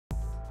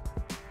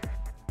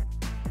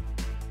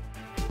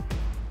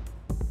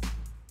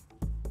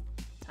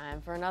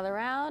Time for another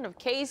round of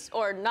Case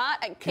or Not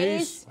a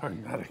Case. Or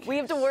not a case. We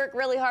have to work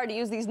really hard to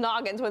use these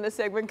noggins when this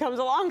segment comes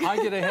along. I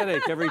get a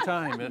headache every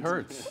time. It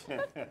hurts.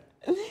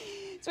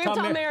 So we have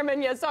Tom Merriman.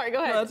 Yeah, sorry,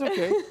 go ahead. No, that's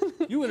okay.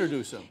 You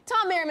introduce him.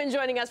 Tom Merriman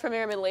joining us from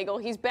Merriman Legal.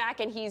 He's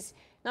back and he's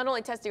not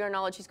only testing our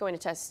knowledge, he's going to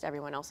test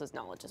everyone else's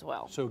knowledge as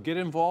well. So get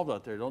involved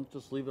out there. Don't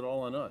just leave it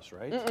all on us,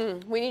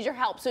 right? We need your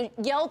help. So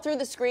yell through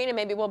the screen and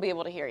maybe we'll be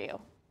able to hear you.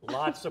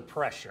 Lots of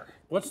pressure.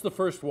 What's the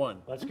first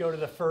one? Let's go to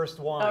the first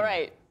one. All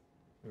right.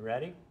 You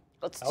ready?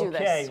 Let's do this.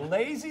 Okay,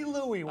 Lazy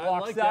Louie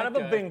walks like out that of a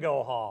guy.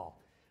 bingo hall.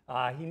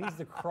 He needs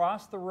to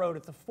cross the road.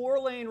 It's a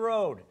 4-lane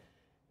road.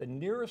 The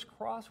nearest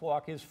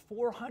crosswalk is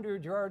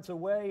 400 yards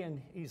away,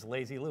 and he's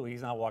Lazy Louie.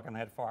 He's not walking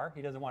that far.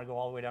 He doesn't want to go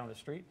all the way down the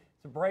street.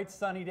 It's a bright,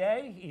 sunny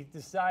day. He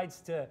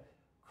decides to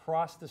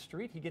cross the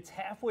street. He gets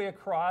halfway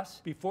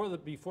across. Before the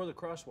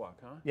crosswalk,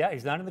 huh? Yeah,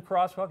 he's not in the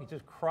crosswalk. He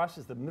just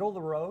crosses the middle of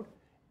the road.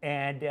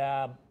 And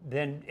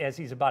then as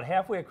he's about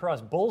halfway across,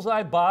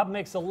 Bullseye Bob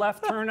makes a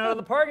left turn out of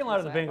the parking lot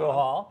of the bingo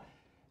hall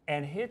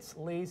and hits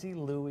Lazy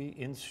Louie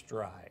in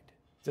stride.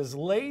 Does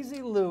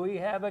Lazy Louie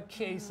have a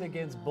case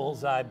against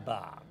Bullseye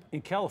Bob?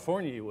 In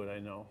California, you would, I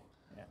know.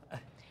 Yeah.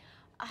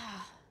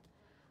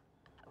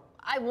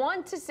 I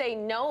want to say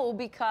no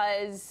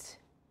because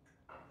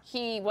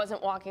he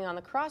wasn't walking on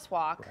the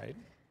crosswalk. Right.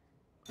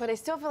 But I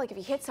still feel like if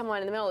you hit someone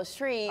in the middle of the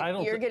street,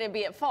 you're going to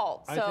be at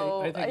fault.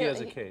 So I think he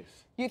has a case.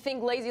 You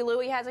think Lazy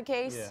Louie has a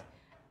case?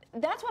 Yeah.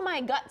 That's what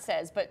my gut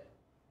says, but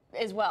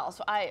as well.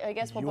 So I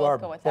guess we'll You both are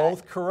go with that.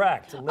 both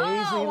correct.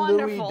 Lazy Louie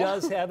wonderful.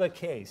 does have a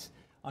case.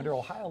 Under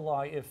Ohio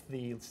law, if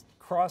the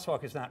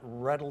crosswalk is not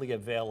readily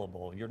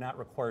available, you're not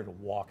required to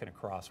walk in a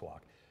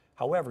crosswalk.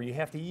 However, you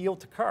have to yield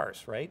to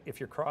cars, right, if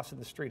you're crossing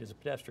the street as a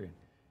pedestrian.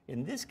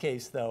 In this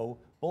case, though,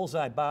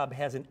 Bullseye Bob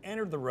hasn't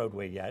entered the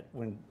roadway yet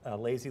when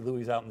Lazy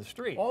Louie's out in the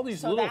street. All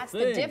these So little that's the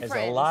things. difference.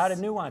 There's a lot of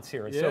nuance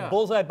here. And so Yeah.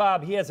 Bullseye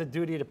Bob, he has a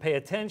duty to pay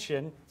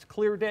attention. It's a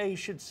clear day, you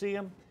should see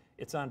him.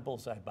 It's on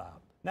Bullseye Bob.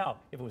 Now,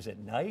 if it was at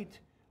night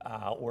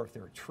or if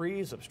there are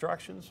trees,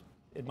 obstructions,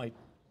 it might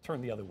turn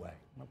the other way,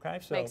 okay?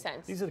 So Makes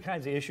sense. these are the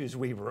kinds of issues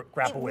we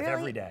grapple with really-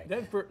 every day.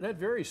 That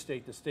varies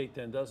state to state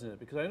then, doesn't it?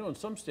 Because I know in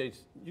some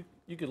states,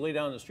 you could lay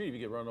down in the street if you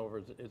get run over,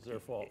 it's their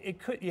fault. It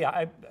could,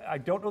 yeah, I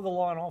don't know the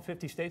law in all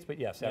 50 states, but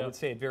yes, I Yeah. would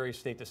say it varies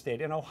state to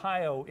state. In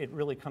Ohio, it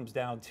really comes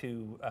down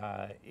to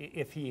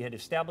if he had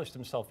established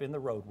himself in the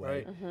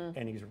roadway Right.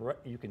 and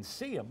you can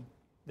see him,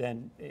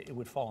 then it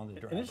would fall on the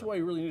driver. And this is why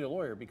you really need a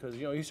lawyer, because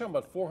he's talking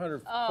about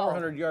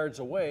 400 yards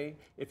away.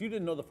 If you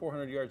didn't know the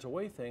 400 yards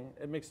away thing,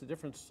 it makes the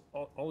difference,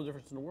 all the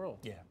difference in the world.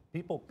 Yeah,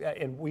 people,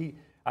 and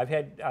I've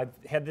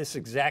had this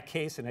exact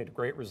case and had a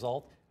great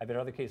result. I've had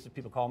other cases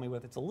people call me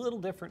with. It's a little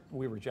different.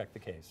 We reject the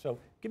case. So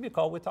give me a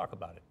call. We'll talk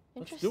about it.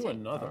 Let's do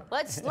another.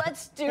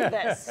 Let's do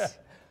this.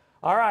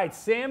 All right,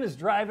 Sam is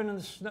driving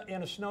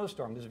in a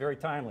snowstorm. This is very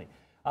timely.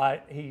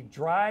 He's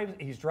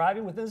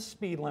driving within the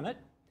speed limit.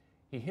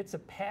 He hits a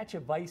patch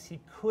of ice he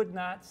could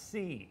not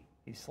see.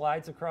 He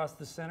slides across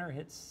the center,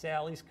 hits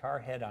Sally's car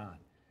head on.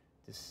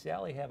 Does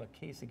Sally have a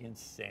case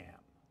against Sam?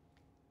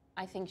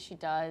 I think she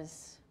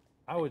does.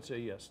 I would say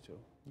yes, too.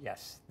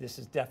 Yes, this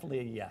is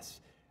definitely a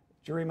yes.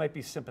 Jury might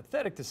be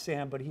sympathetic to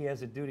Sam, but he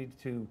has a duty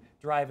to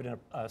drive at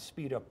a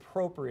speed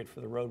appropriate for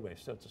the roadway.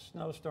 So it's a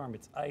snowstorm,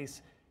 it's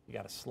ice, you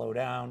got to slow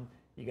down,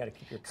 you got to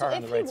keep your car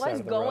on the right side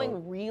of the road. So if he was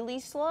going really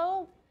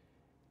slow,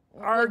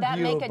 Arguably, would that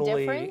make a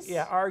difference?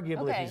 yeah, arguably, if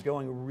Okay. he's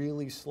going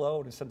really slow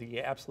and it's something he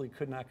absolutely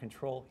could not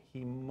control,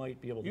 he might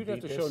be able to You'd beat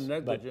have to this, show but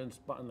negligence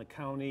in the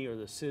county or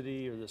the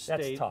city or the state.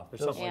 That's tough. Or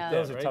Those, something like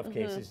those that, are right? tough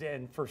cases,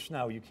 and for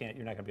snow, you're not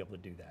going to be able to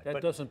do that. That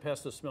But doesn't pass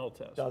the smell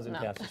test. doesn't No.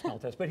 pass the smell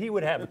test. But she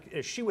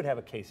would have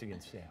a case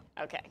against Sam.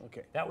 okay.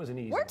 Okay. That was an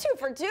easy We're one. 2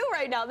 for 2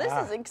 right now. This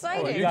is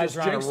exciting. Well, you You guys just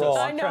are on a jinxed roll. us.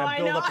 I'm trying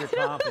to build up I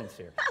your confidence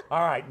here.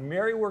 All right,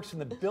 Mary works in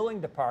the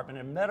billing department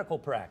in medical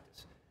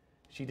practice.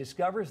 She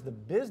discovers the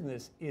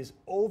business is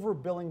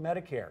overbilling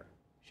Medicare.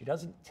 She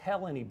doesn't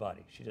tell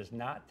anybody. She does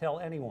not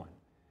tell anyone.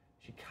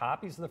 She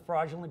copies the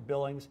fraudulent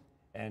billings,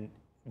 and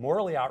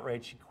morally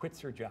outraged, she quits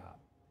her job.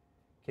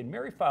 Can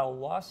Mary file a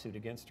lawsuit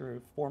against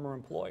her former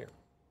employer?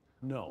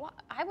 No. Well,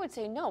 I would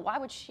say no. Why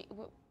would she?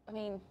 I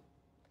mean,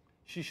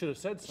 She should have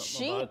said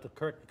something about it.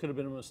 It could have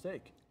been a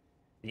mistake.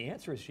 The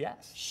answer is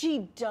yes.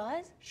 she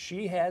does?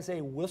 She has a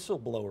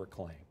whistleblower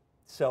claim.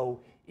 So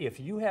if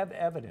you have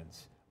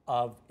evidence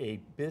of a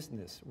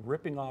business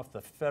ripping off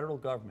the federal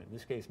government, in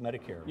this case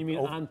Medicare. You mean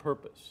on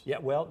purpose? Yeah,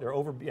 well, they're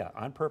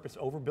on purpose,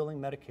 overbilling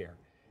Medicare.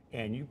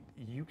 And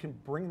you can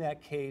bring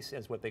that case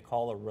as what they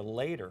call a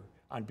relator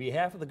on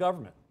behalf of the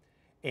government.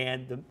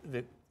 And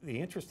the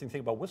interesting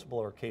thing about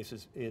whistleblower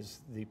cases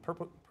is the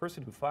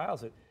person who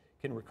files it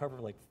can recover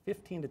like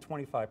 15 to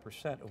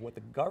 25% of what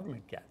the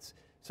government gets.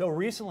 So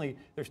recently,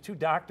 there's 2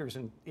 doctors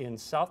in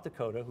South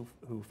Dakota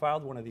who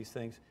filed one of these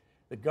things.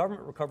 The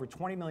government recovered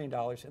 $20 million,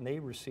 and they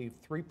received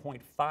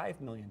 $3.5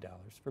 million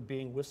for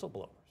being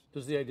whistleblowers.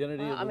 Does the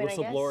identity of the I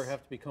whistleblower guess-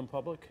 have to become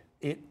public?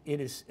 It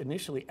is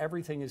initially,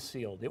 everything is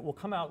sealed. It will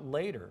come out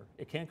later.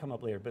 It can come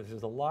up later, but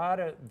there's a lot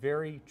of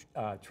very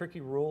tricky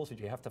rules that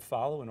you have to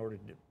follow in order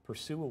to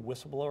pursue a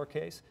whistleblower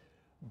case.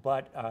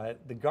 but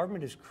the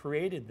government has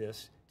created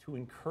this to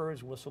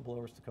encourage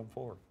whistleblowers to come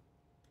forward.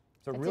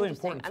 It's a That's really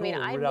interesting. important I tool mean, to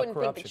I root out wouldn't think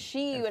corruption that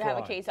she and would have a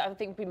fraud. case. I would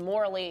think it would be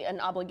morally an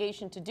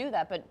obligation to do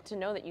that, but to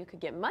know that you could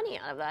get money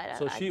out of that.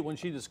 So when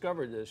she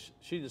discovered this,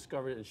 she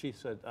discovered it and she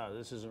said,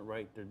 this isn't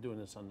right. They're doing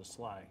this on the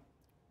sly.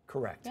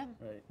 Correct. Yeah.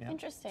 Right. Yeah.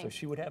 Interesting. So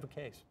she would have a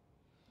case.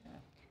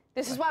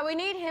 This is why we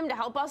need him to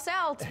help us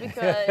out,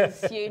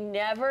 because you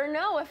never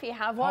know if you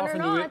have one or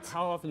not.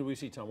 How often do we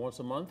see Tom? Once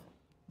a month?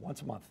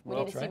 Once a month. We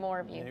need to see more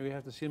of you. Maybe we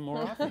have to see him more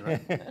often,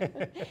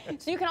 right?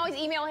 So you can always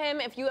email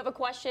him if you have a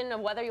question of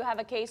whether you have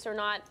a case or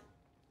not.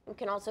 You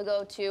can also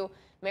go to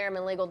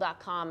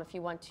merrimanlegal.com if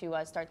you want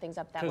to start things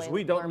up that way. Because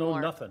we don't learn know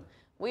more. nothing.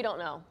 We don't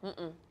know.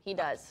 He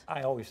does.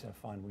 I always have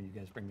fun when you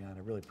guys bring me on.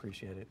 I really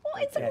appreciate it.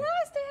 Well, it's a blast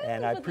to have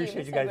And you I with me appreciate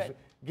this you guys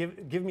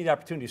segment. giving me the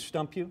opportunity to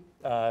stump you,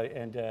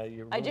 and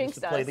you're I willing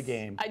jinxed to play us. the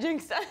game. I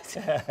jinxed us.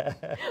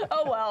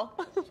 Oh, well.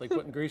 It's like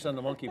putting grease on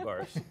the monkey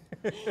bars.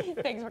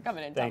 Thanks for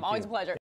coming in, Tom. Thank Always you. a pleasure.